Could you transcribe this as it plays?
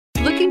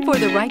Looking for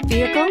the right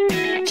vehicle?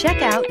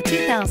 Check out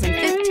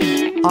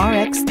 2015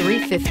 RX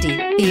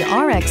 350. The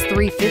RX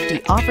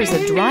 350 offers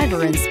a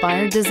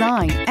driver-inspired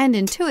design and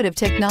intuitive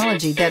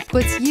technology that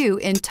puts you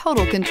in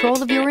total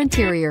control of your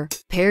interior.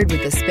 Paired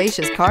with a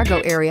spacious cargo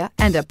area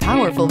and a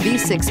powerful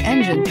V6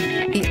 engine,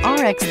 the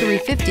RX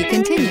 350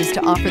 continues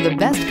to offer the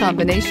best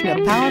combination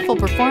of powerful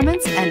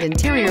performance and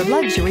interior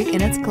luxury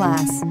in its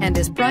class and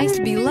is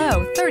priced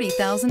below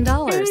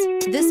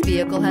 $30,000. This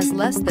vehicle has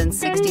less than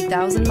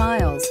 60,000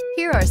 miles.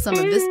 Here are some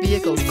of this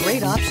vehicle's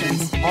great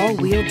options: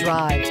 all-wheel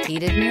drive,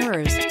 heated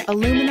mirrors,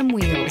 aluminum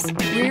wheels,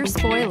 rear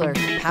spoiler,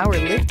 power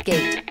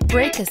liftgate,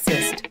 brake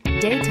assist,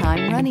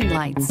 daytime running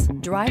lights,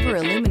 driver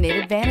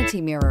illuminated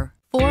vanity mirror,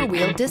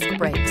 four-wheel disc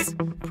brakes,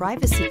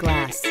 privacy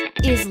glass.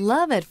 Is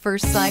love at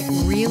first sight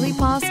really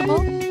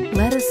possible?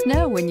 Let us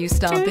know when you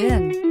stop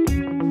in.